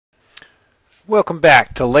Welcome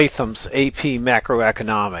back to Latham's AP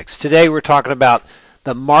Macroeconomics. Today we're talking about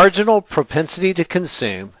the marginal propensity to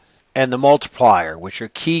consume and the multiplier, which are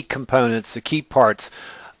key components, the key parts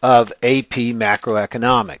of AP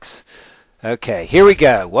Macroeconomics. Okay, here we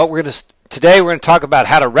go. Today we're going to talk about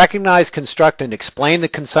how to recognize, construct, and explain the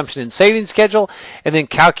consumption and savings schedule, and then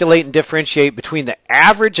calculate and differentiate between the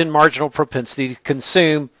average and marginal propensity to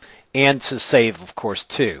consume and to save, of course,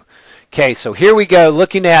 too. Okay, so here we go,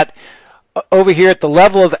 looking at over here at the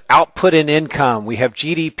level of output and income. We have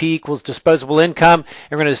GDP equals disposable income,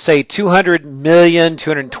 and we're going to say 200 million,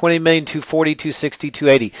 220 million, 240, 260,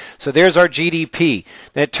 280. So there's our GDP.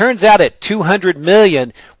 Now it turns out at 200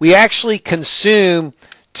 million, we actually consume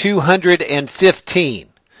 215.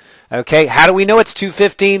 Okay, how do we know it's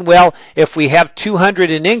 215? Well, if we have 200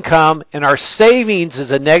 in income and our savings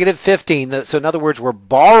is a negative 15, so in other words, we're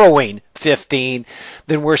borrowing 15,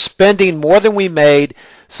 then we're spending more than we made,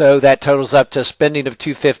 so that totals up to spending of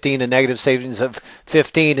 215 and negative savings of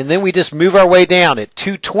 15, and then we just move our way down. At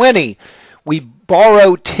 220, we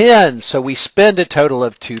borrow 10, so we spend a total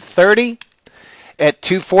of 230. At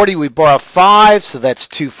 240, we borrow 5, so that's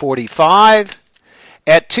 245.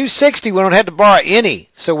 At 260, we don't have to borrow any,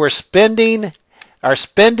 so our spending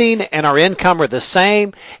and our income are the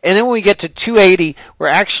same. And then when we get to 280, we're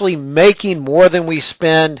actually making more than we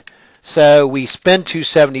spend, so we spend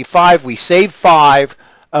 275, we save 5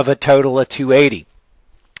 of a total of 280.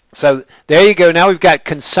 So there you go. Now we've got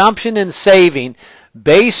consumption and saving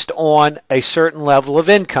based on a certain level of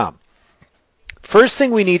income. First thing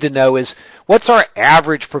we need to know is what's our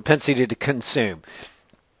average propensity to consume.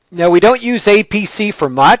 Now, we don't use APC for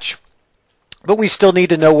much, but we still need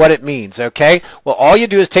to know what it means, okay? Well, all you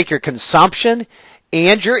do is take your consumption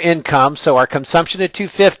and your income, so our consumption at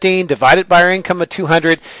 215 divided by our income at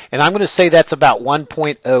 200, and I'm going to say that's about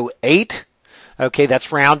 1.08. Okay,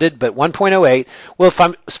 that's rounded, but 1.08. Well, if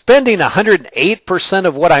I'm spending 108%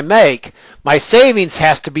 of what I make, my savings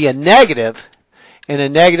has to be a negative and a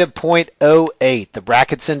negative 0.08. The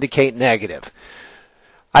brackets indicate negative.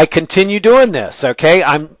 I continue doing this, okay?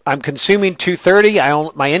 I'm consuming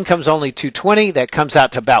 230. My income's only 220. That comes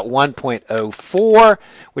out to about 1.04,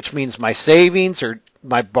 which means my savings or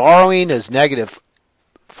my borrowing is negative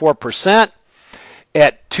 4%.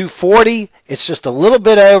 At 240, it's just a little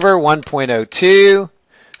bit over 1.02,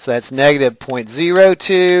 so that's negative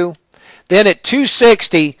 0.02. Then at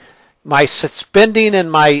 260, my spending and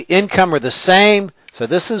my income are the same, so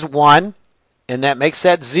this is 1. And that makes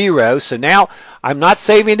that 0. So now I'm not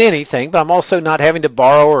saving anything, but I'm also not having to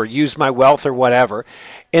borrow or use my wealth or whatever.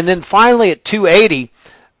 And then finally at 280,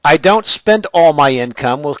 I don't spend all my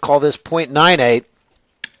income. We'll call this 0.98,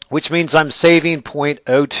 which means I'm saving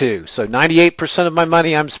 0.02. So 98% of my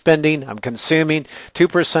money I'm spending, I'm consuming,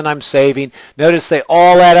 2% I'm saving. Notice they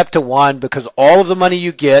all add up to 1 because all of the money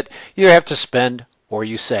you get, you have to spend or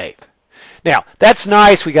you save. Now, that's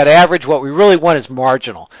nice. We got average. What we really want is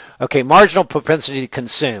marginal. Okay, marginal propensity to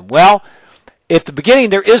consume. Well, at the beginning,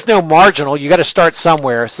 there is no marginal. You got to start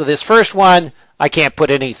somewhere. So this first one, I can't put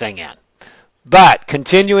anything in. But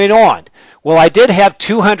continuing on. Well, I did have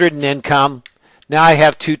 200 in income. Now I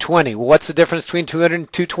have 220. Well, what's the difference between 200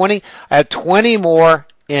 and 220? I have 20 more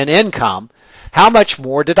in income. How much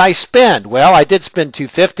more did I spend? Well, I did spend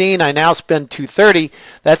 215. I now spend 230.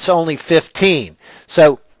 That's only 15.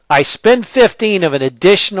 So I spend 15 of an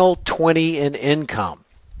additional 20 in income.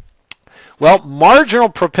 Well, marginal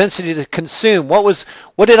propensity to consume. What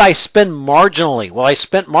did I spend marginally? Well, I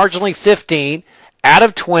spent marginally 15 out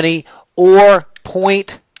of 20 or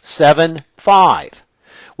 0.75.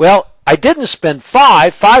 Well, I didn't spend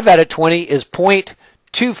 5. 5 out of 20 is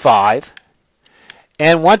 0.25.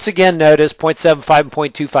 And once again, notice 0.75 and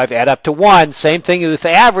 0.25 add up to 1. Same thing with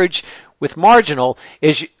the average with marginal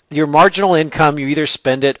is your marginal income, you either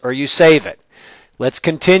spend it or you save it. Let's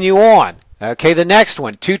continue on. Okay, the next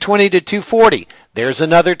one, 220 to 240. There's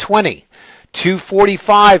another 20.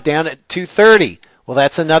 245 down at 230. Well,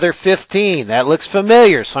 that's another 15. That looks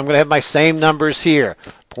familiar, so I'm going to have my same numbers here.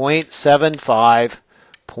 0.75,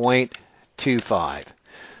 0.25.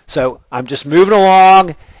 So I'm just moving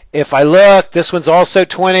along. If I look, this one's also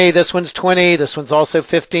 20, this one's 20, this one's also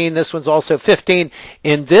 15, this one's also 15.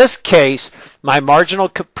 In this case, my marginal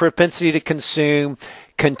propensity to consume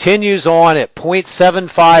continues on at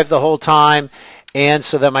 0.75 the whole time, and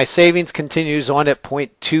so that my savings continues on at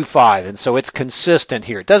 0.25, and so it's consistent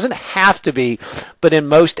here. It doesn't have to be, but in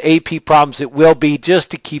most AP problems it will be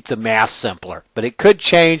just to keep the math simpler. But it could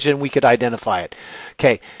change and we could identify it.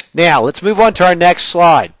 Okay, now let's move on to our next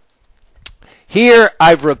slide. Here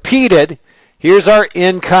I've repeated, here's our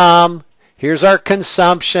income, here's our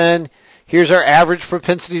consumption, Here's our average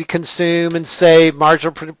propensity to consume and save,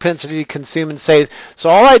 marginal propensity to consume and save. So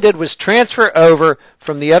all I did was transfer over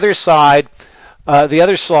from the other slide,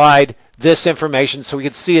 this information so we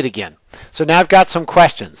could see it again. So now I've got some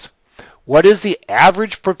questions. What is the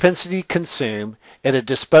average propensity to consume at a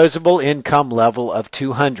disposable income level of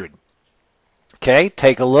 200? Okay,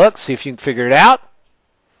 take a look, see if you can figure it out.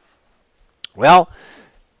 Well,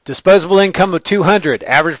 disposable income of 200,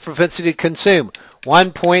 average propensity to consume,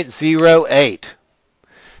 1.08.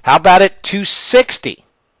 How about at 260?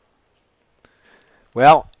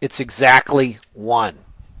 Well, it's exactly 1.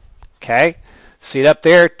 Okay, see it up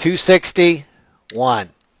there, 260, 1.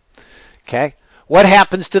 Okay, what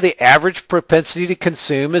happens to the average propensity to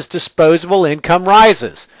consume as disposable income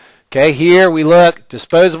rises? Okay, here we look,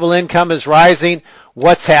 disposable income is rising.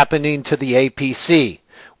 What's happening to the APC?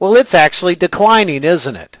 Well, it's actually declining,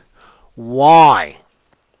 isn't it? Why?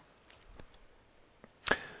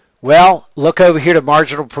 Well, look over here to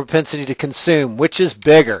marginal propensity to consume. Which is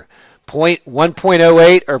bigger?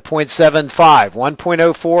 1.08 or 0.75,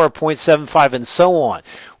 1.04 or 0.75, and so on.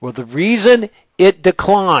 Well, the reason it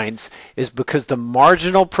declines is because the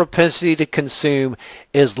marginal propensity to consume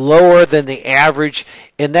is lower than the average,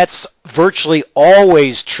 and that's virtually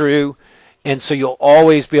always true, and so you'll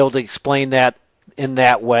always be able to explain that in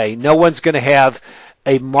that way. No one's going to have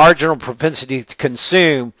a marginal propensity to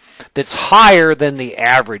consume that's higher than the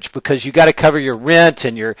average because you got to cover your rent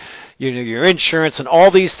and your insurance and all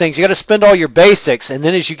these things. You got to spend all your basics, and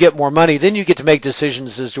then as you get more money, then you get to make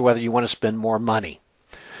decisions as to whether you want to spend more money.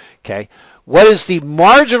 Okay. What is the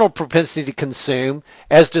marginal propensity to consume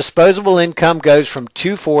as disposable income goes from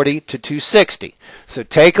 240 to 260? So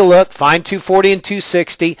take a look, find 240 and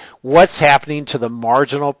 260. What's happening to the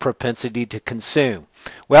marginal propensity to consume?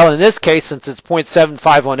 Well, in this case, since it's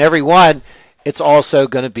 0.75 on every one, it's also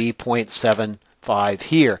going to be 0.75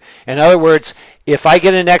 here. In other words, if I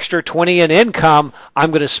get an extra 20 in income, I'm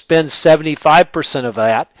going to spend 75% of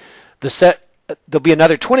that. There'll be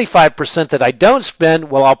another 25% that I don't spend.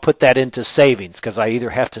 Well, I'll put that into savings because I either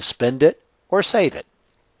have to spend it or save it.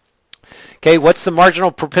 Okay, what's the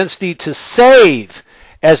marginal propensity to save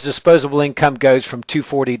as disposable income goes from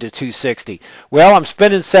 240 to 260? Well, I'm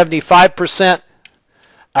spending 75%.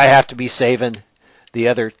 I have to be saving the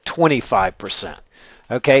other 25%.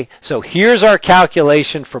 Okay, so here's our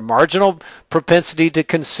calculation for marginal propensity to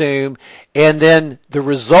consume, and then the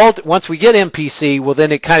result, once we get MPC, well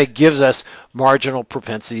then it kind of gives us marginal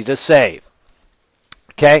propensity to save.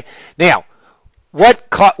 Okay, now,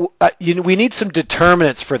 we need some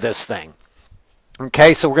determinants for this thing.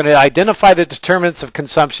 Okay, so we're going to identify the determinants of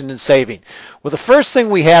consumption and saving. Well, the first thing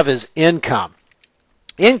we have is income.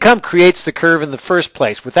 Income creates the curve in the first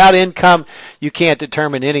place. Without income, you can't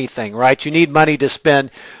determine anything, right? You need money to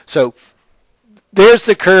spend. So there's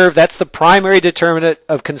the curve. That's the primary determinant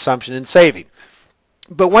of consumption and saving.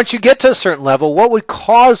 But once you get to a certain level, what would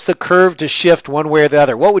cause the curve to shift one way or the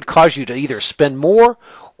other? What would cause you to either spend more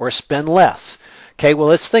or spend less? Okay, well,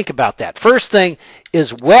 let's think about that. First thing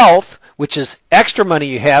is wealth, which is extra money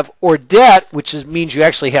you have, or debt, which means you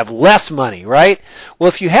actually have less money, right? Well,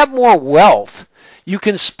 if you have more wealth, you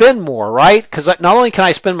can spend more, right? Because not only can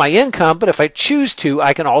I spend my income, but if I choose to,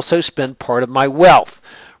 I can also spend part of my wealth.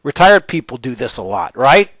 Retired people do this a lot,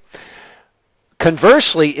 right?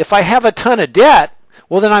 Conversely, if I have a ton of debt,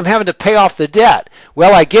 well, then I'm having to pay off the debt.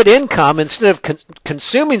 Well, I get income. Instead of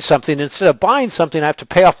consuming something, instead of buying something, I have to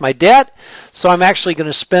pay off my debt. So I'm actually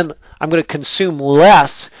going to consume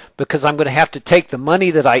less because I'm going to have to take the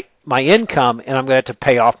money my income, and I'm going to have to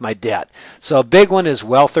pay off my debt. So a big one is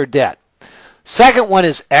wealth or debt. Second one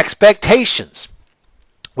is expectations.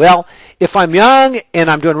 Well, if I'm young and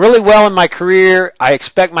I'm doing really well in my career, I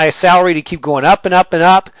expect my salary to keep going up and up and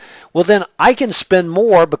up, well then I can spend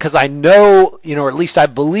more because I know, or at least I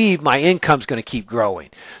believe my income's going to keep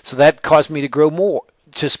growing. So that caused me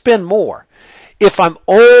to spend more. If I'm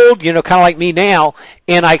old, kind of like me now,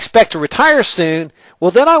 and I expect to retire soon,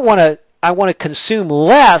 well then I want to consume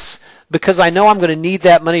less because I know I'm going to need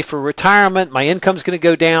that money for retirement, my income's going to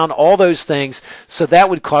go down, all those things, so that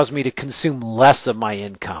would cause me to consume less of my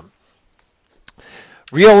income.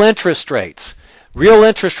 Real interest rates. Real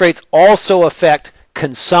interest rates also affect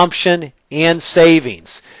consumption and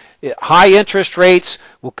savings. High interest rates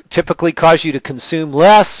will typically cause you to consume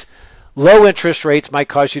less. Low interest rates might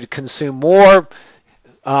cause you to consume more,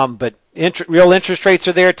 but real interest rates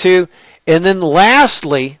are there too. And then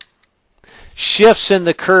lastly, shifts in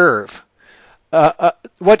the curve.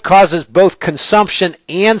 What causes both consumption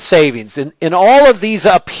and savings? In all of these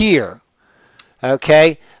up here,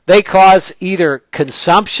 okay, they cause either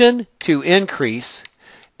consumption to increase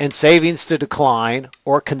and savings to decline,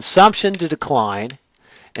 or consumption to decline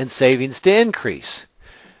and savings to increase.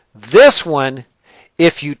 This one,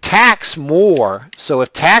 if you tax more, so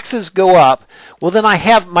if taxes go up, well then I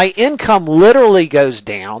have my income literally goes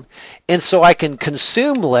down, and so I can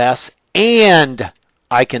consume less and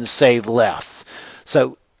I can save less.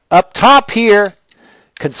 So up top here,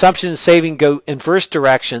 consumption and saving go inverse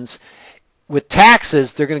directions. With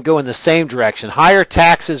taxes, they're going to go in the same direction. Higher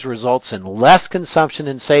taxes results in less consumption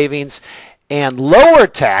and savings, and lower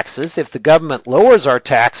taxes, if the government lowers our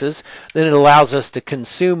taxes, then it allows us to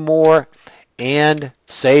consume more and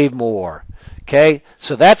save more. Okay,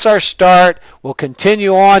 so that's our start. We'll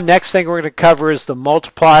continue on. Next thing we're going to cover is the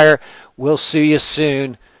multiplier. We'll see you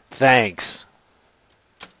soon. Thanks.